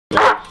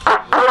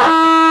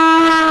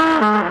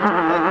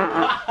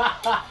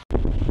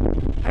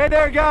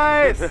there,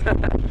 guys!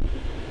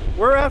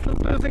 We're after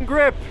losing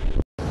grip.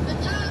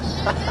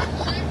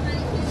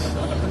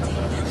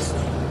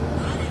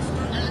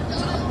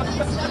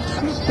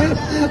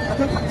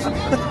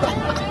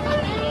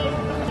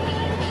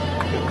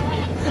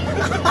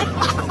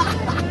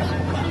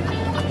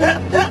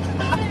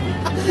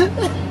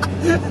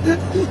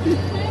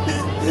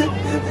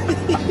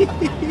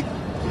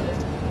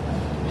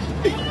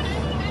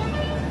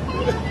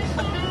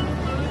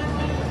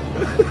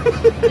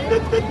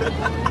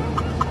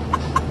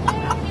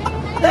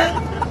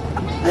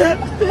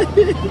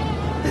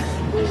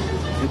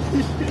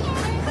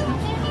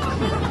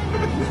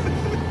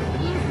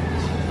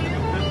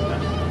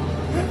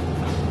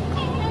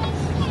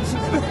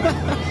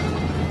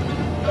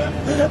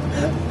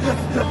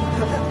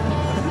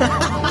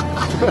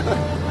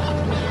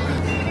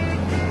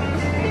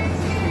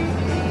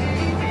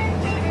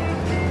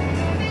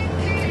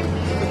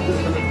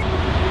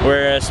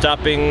 We're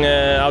stopping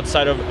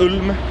outside of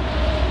Ulm,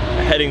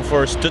 heading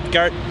for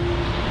Stuttgart,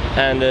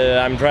 and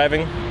I'm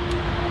driving.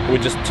 We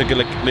just took a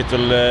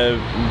little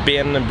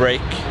ben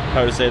break,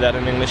 how to say that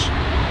in English?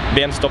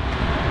 Ben stop,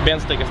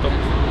 bensträcka stop.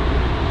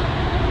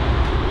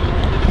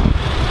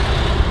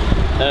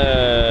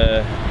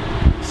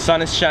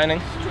 Sun is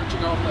shining,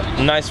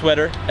 nice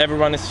weather,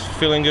 everyone is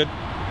feeling good.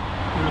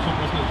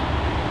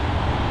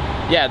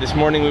 Yeah, this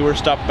morning we were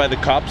stopped by the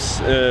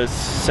cops,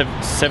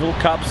 several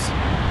cops.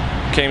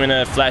 Came in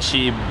a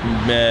flashy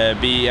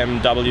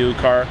BMW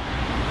car,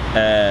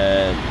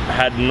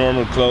 had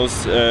normal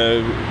clothes,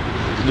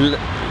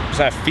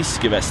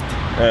 fiskevest,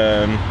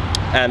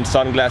 and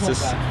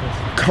sunglasses,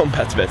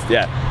 combat vest,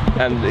 yeah.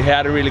 And he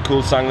had a really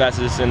cool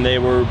sunglasses, and they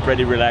were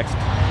pretty relaxed,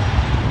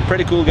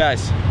 pretty cool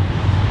guys.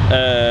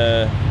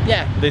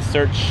 Yeah, they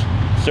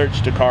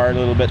searched the car a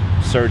little bit,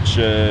 searched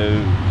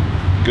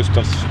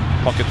Gustav's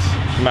pockets,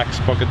 Mac's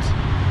pockets.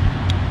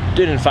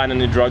 Didn't find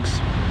any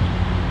drugs.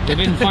 They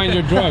didn't find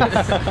your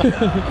drugs.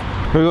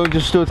 We're going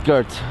to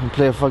Stuttgart and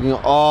play a fucking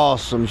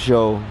awesome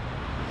show.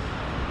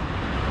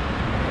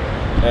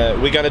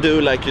 We're gonna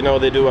do like, you know,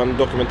 they do on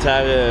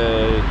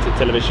documentary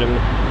television.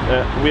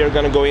 We are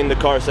gonna go in the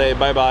car, say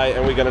bye bye,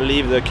 and we're gonna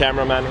leave the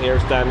cameraman here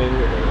standing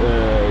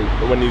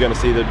when you're gonna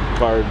see the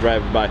car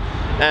drive by.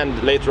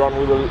 And later on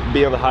we will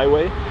be on the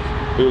highway.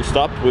 We will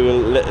stop, we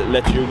will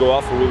let you go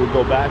off, and we will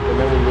go back, and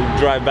then we will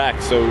drive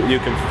back so you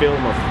can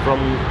film us from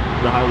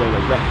the highway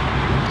like that.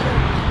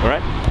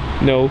 Alright?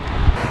 No.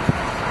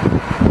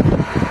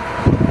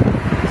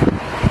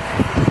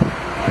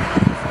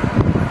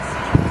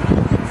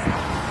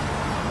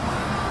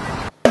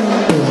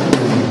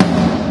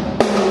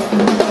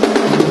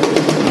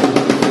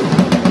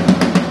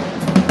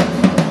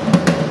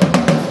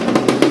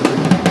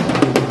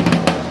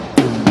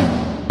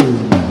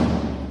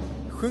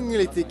 Sjunger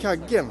lite i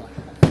kaggen.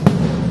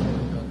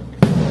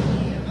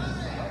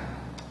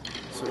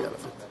 Så jävla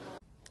fint.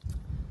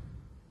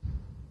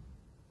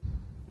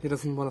 He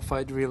doesn't want to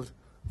fight real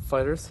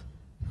fighters.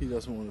 He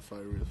doesn't want to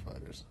fight real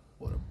fighters.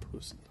 What a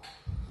pussy.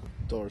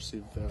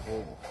 Darcy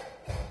Verhol.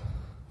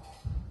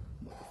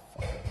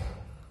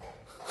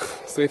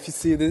 So if you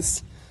see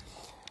this,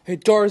 hey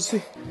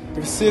Darcy, if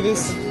you see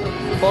this,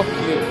 fuck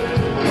you.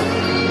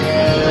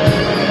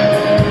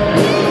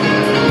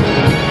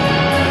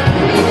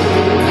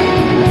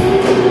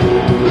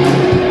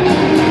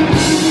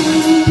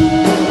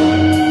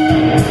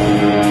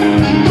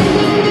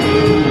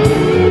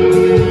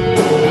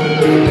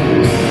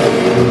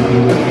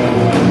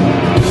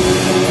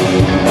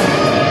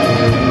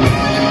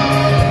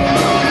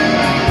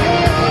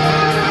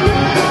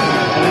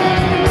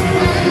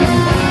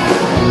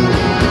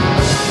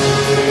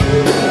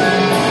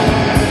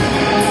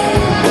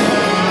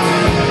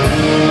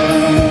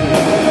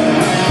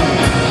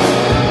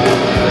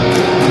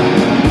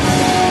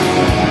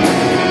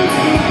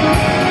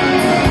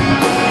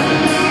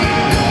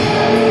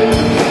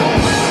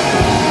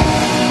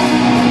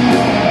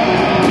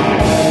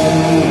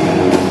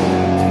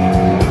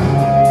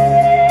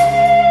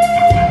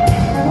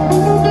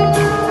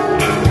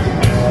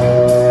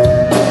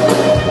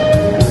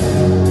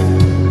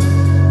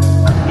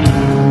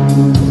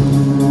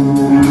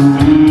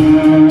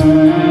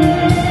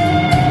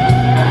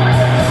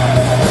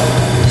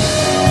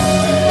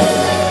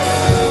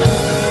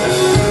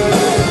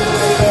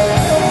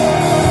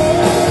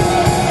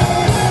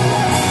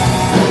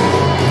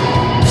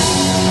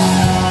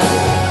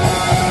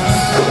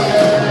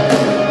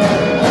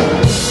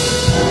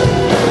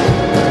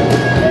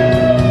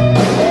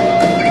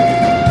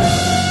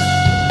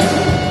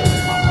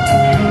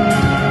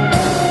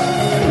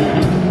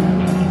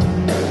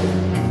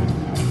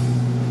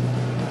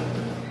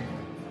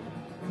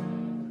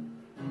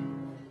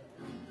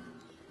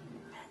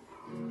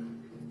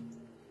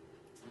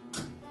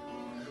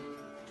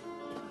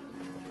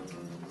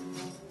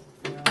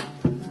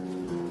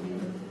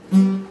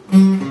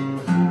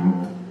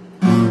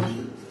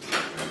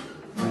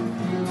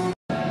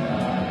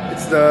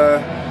 The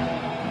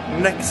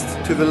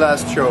next to the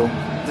last show,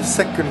 the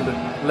second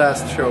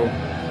last show.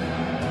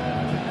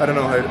 I don't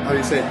know how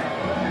you say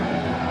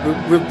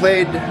it. We've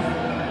played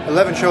a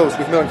 11 shows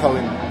with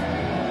Millencolin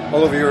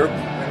all over Europe,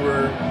 and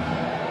we're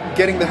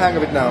getting the hang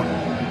of it now.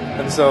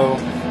 And so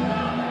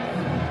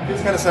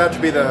it's kind of sad to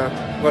be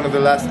one of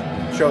the last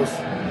shows,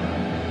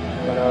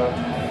 but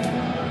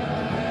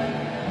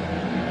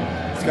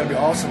it's gonna be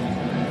awesome.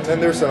 And then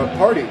there's a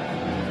party.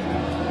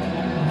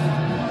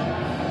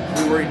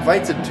 We were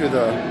invited to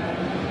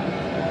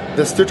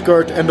the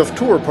Stuttgart end of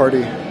tour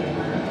party.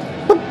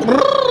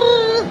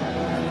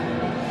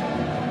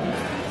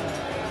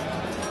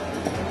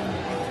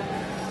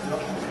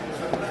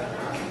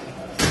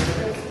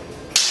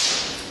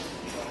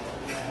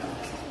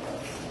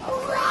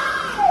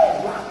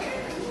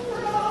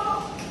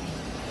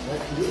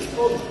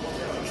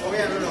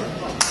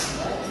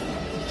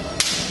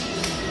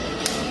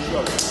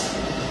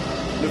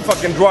 The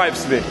fucking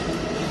drives me.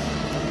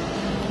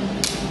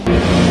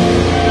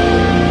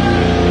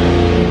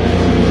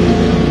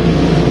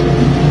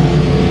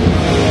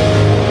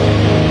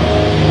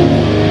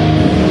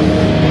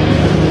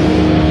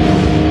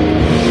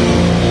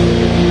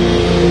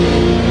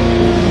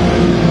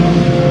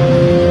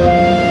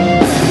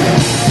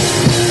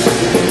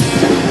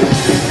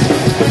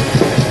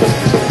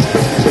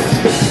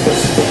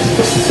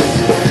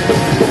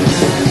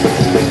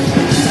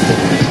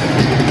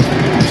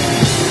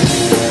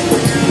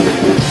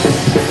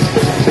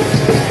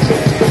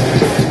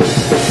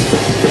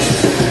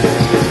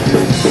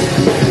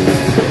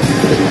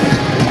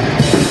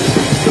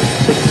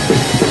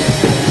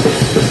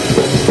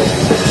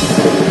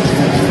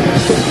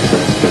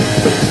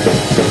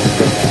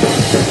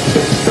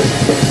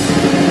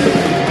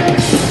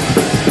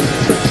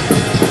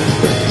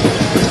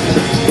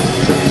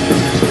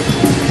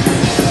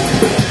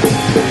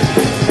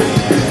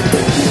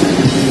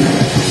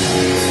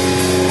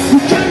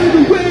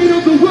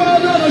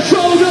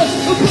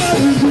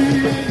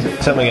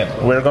 Tell me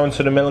again, we're going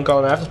to the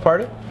Millencolin after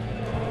party?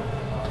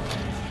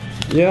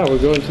 Yeah, we're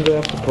going to the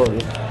after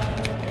party.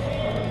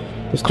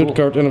 The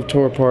Stuttgart end of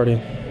tour party.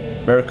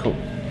 Very cool.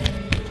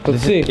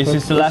 Let's see. Is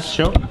this the last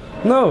show?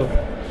 No.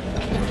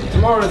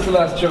 Tomorrow is the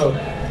last show.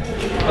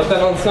 But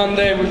then on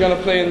Sunday we're gonna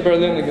play in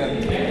Berlin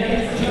again.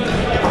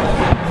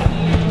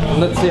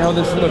 Let's see how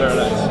this looks.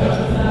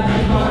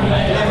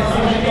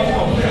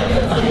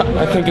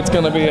 I think it's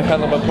gonna be a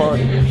hell of a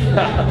party.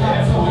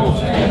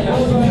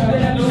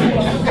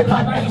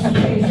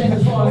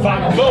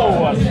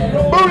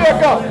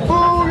 Booyaka!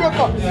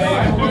 Booyaka!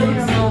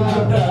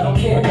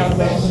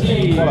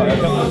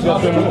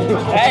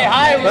 Hey,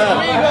 hi,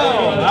 Rodrigo!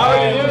 How are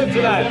you doing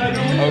tonight?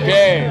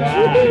 Okay.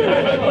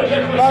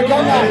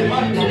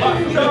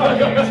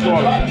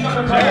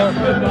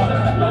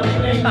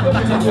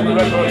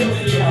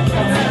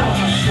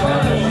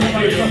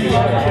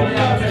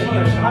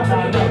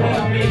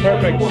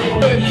 Perfect.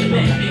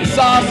 It's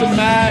awesome,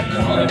 man.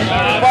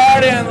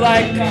 Partying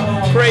like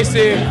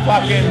crazy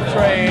fucking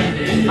train.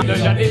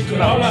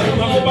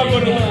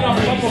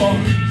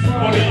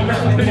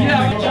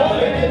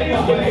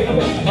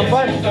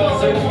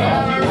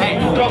 Hey,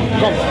 come.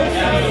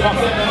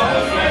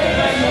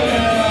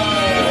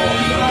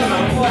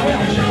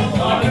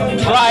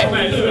 Try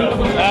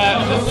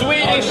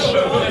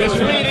the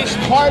Swedish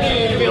party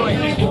feeling.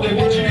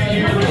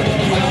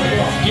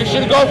 You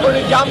should go for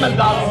the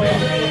gammeldans.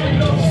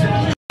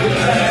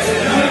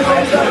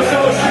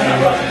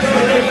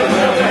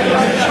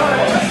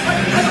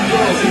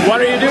 What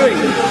are you doing?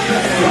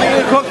 Making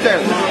a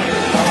cocktail.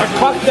 A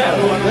cocktail?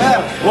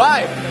 Yeah. Why?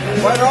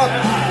 Why not?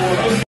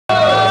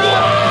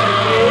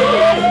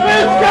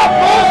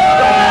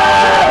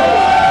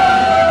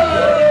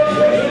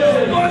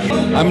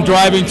 I'm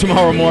driving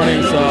tomorrow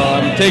morning, so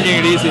I'm taking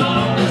it easy.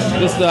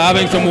 Just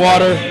having some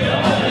water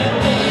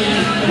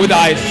with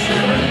ice.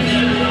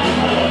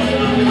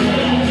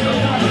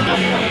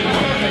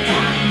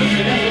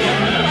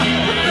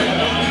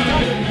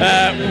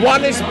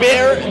 One is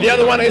beer, the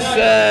other one is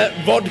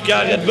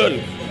vodka Red Bull.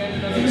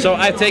 So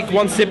I take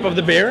one sip of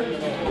the beer.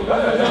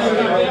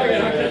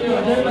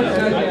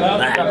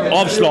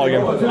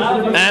 Avslagen.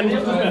 And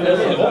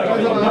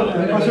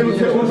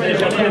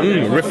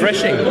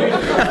refreshing.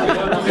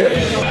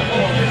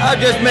 I'm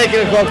just making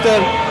a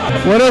cocktail.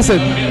 What is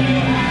it?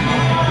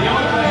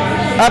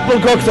 Apple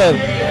cocktail.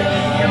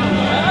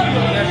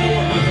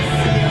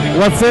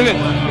 What's in it?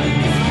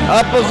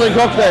 Apples and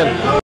cocktail.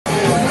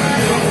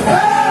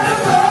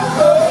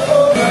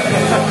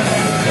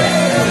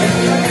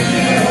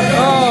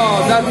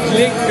 Oh, that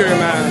liquor,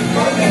 man.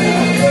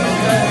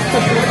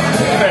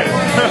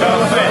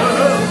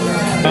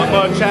 Not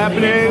much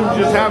happening,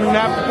 just having an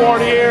after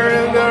party here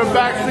in the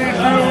backstage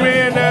room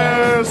in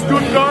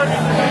Stuttgart.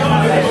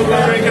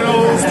 Drinking a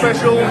little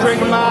special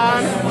drink of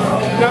mine.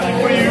 Nothing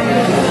for you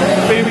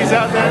babies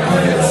out there.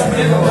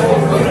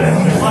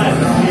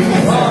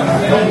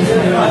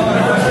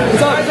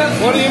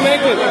 What are you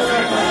making?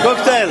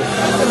 Cocktail.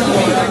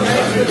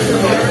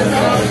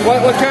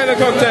 What kind of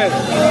cocktail?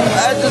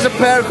 That is a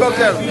pear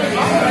cocktail.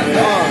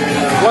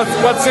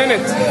 What's in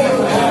it?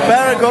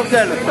 Pear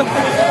cocktail.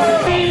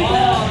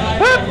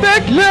 A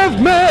big love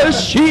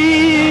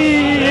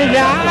machine.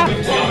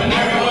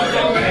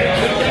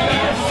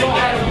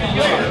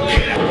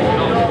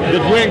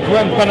 drink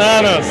went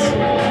bananas.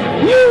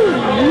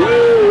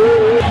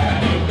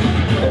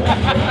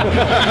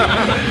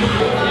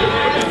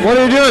 What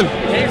are you doing?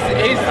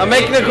 I'm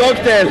making a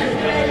cocktail.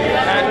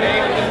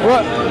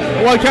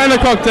 What kind of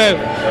cocktail?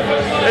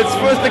 It's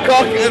first the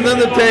cock and then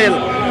the tail.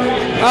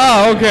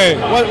 Ah, okay.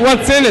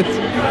 What's in it?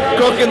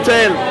 Cock and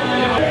tail.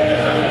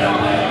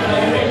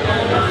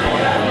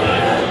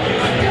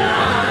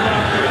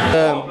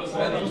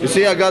 You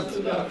see, I got.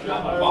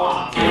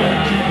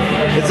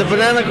 It's a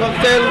banana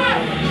cocktail.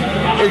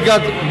 It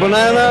got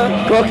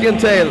banana, cock and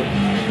tail.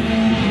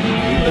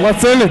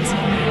 What's in it?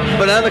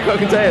 Banana, cock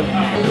and tail.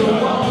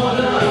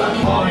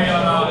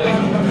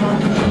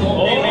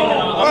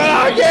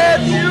 I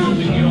get you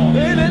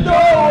in the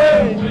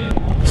doorway.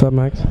 What's up,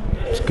 Max?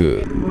 It's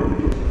good.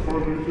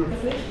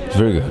 It's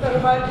very good.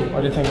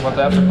 What do you think about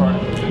the after party?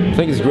 I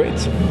think it's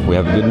great. We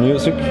have good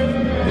music,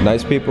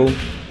 nice people,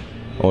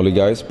 only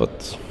guys,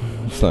 but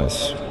it's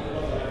nice.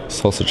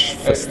 Sausage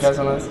fest. Guys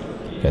are nice.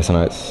 Guys are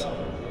nice.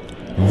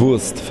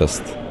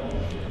 Wurstfest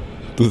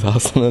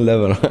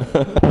 2011.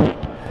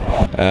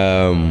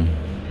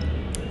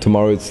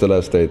 Tomorrow it's the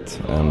last date,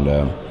 and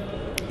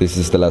this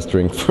is the last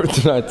drink for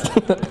tonight.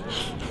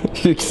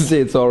 You can see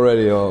it's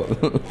already all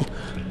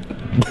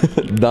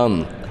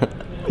done.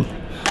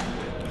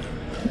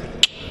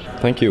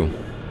 Thank you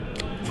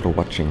for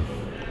watching.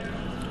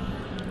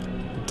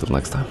 Until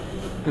next time.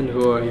 And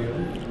who are you?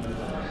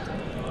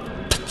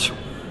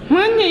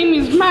 My name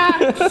is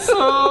Max.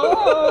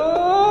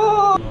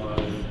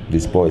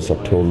 These boys are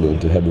totally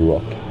into heavy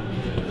rock.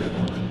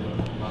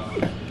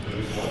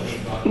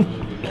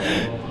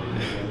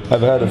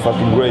 I've had a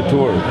fucking great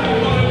tour.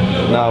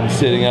 Now I'm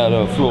sitting at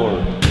a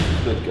floor.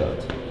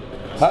 Stuttgart.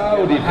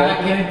 Howdy,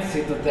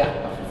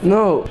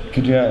 No.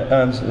 Could you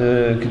ask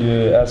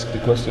the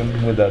question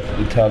with that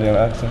Italian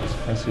accent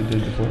as you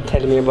did before?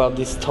 Tell me about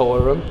this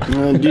tour.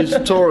 This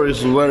tour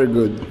is very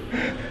good.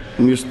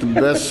 It's the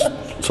best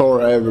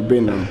tour I've ever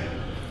been on.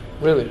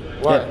 Really?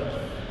 Why?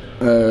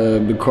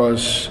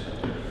 Because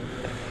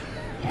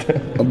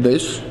of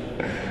this,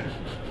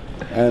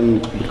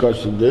 and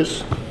because of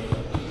this,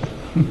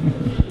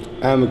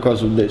 and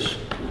because of this.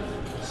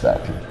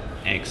 Exactly.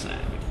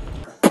 Excellent.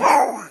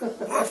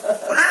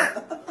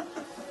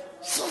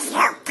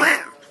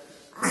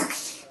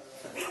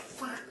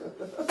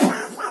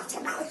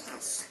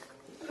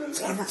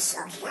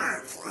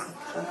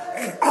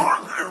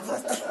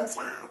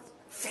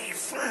 Fy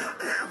fan.